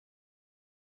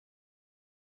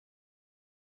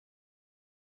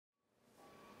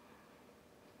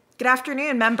Good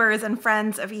afternoon, members and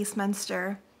friends of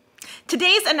Eastminster.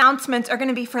 Today's announcements are going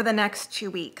to be for the next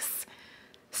 2 weeks.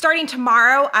 Starting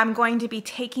tomorrow, I'm going to be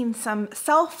taking some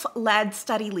self-led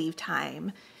study leave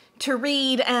time to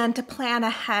read and to plan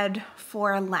ahead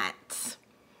for Lent.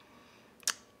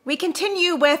 We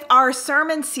continue with our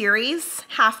sermon series,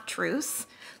 Half-Truths,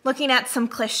 looking at some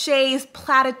cliches,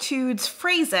 platitudes,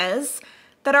 phrases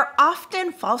that are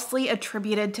often falsely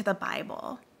attributed to the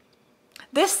Bible.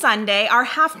 This Sunday, our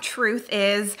half-truth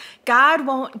is, God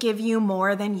won't give you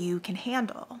more than you can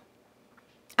handle.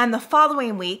 And the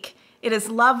following week, it is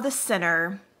love the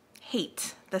sinner,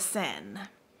 hate the sin.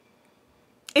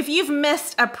 If you've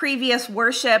missed a previous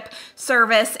worship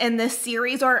service in this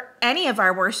series or any of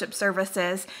our worship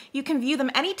services, you can view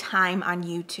them anytime on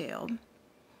YouTube.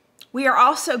 We are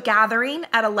also gathering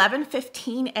at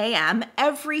 11:15 a.m.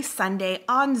 every Sunday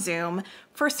on Zoom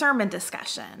for sermon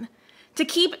discussion to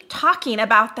keep talking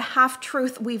about the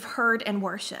half-truth we've heard in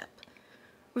worship.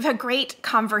 We've had great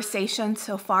conversations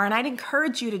so far, and I'd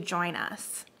encourage you to join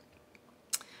us.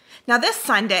 Now this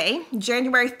Sunday,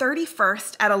 January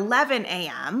 31st at 11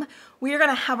 a.m., we are going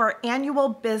to have our annual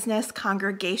business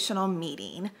congregational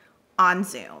meeting on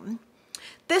Zoom.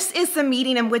 This is the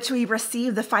meeting in which we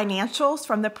receive the financials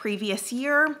from the previous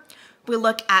year. We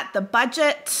look at the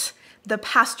budget, the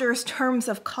pastor's terms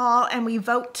of call, and we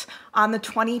vote on the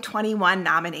 2021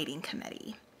 nominating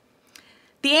committee.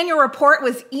 The annual report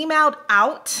was emailed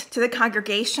out to the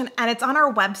congregation, and it's on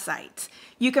our website.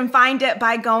 You can find it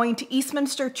by going to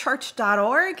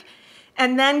eastminsterchurch.org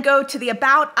and then go to the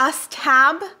About Us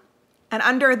tab, and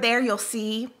under there you'll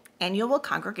see Annual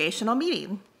Congregational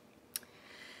Meeting.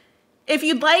 If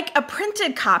you'd like a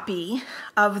printed copy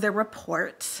of the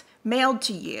report mailed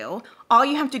to you, all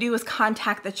you have to do is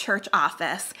contact the church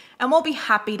office and we'll be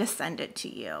happy to send it to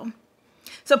you.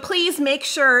 So please make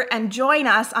sure and join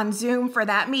us on Zoom for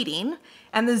that meeting,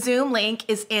 and the Zoom link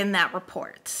is in that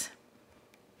report.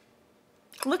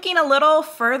 Looking a little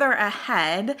further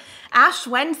ahead, Ash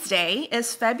Wednesday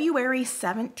is February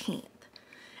 17th.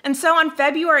 And so on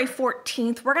February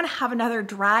 14th, we're going to have another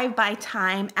drive-by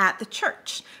time at the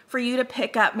church for you to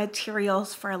pick up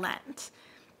materials for Lent.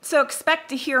 So expect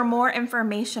to hear more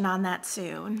information on that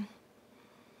soon.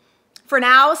 For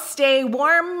now, stay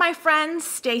warm, my friends,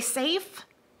 stay safe,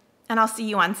 and I'll see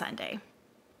you on Sunday.